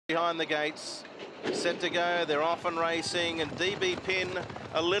Behind the gates, set to go, they're off and racing, and DB Pin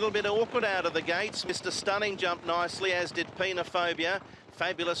a little bit awkward out of the gates. Mr. Stunning jumped nicely, as did Penophobia.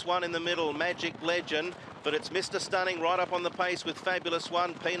 Fabulous One in the middle, Magic Legend, but it's Mr. Stunning right up on the pace with Fabulous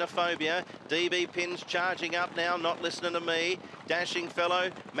One, Penophobia. DB Pin's charging up now, Not Listening to Me. Dashing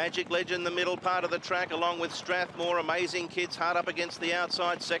Fellow, Magic Legend, the middle part of the track, along with Strathmore. Amazing Kids hard up against the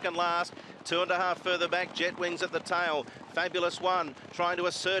outside, second last. 2.5 further back, Jet Wings at the tail. Fabulous One trying to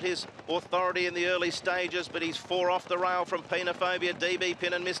assert his authority in the early stages, but he's 4 off the rail from Penophobia, DB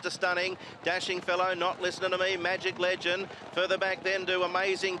Pin and Mr. Stunning. Dashing Fellow, Not Listening to Me, Magic Legend. Further back then to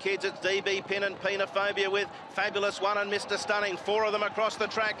Amazing Kids, it's DB Pin and Penophobia with Fabulous One and Mr. Stunning. 4 of them across the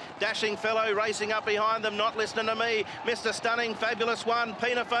track. Dashing Fellow racing up behind them, Not Listening to Me, Mr. Stunning, Fabulous One,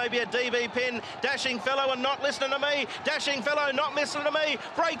 Penophobia, DB Pin, Dashing Fellow and Not Listening to Me. Dashing Fellow, Not Listening to Me,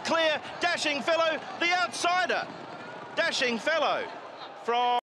 break clear. Dashing Fellow, the outsider. Dashing Fellow from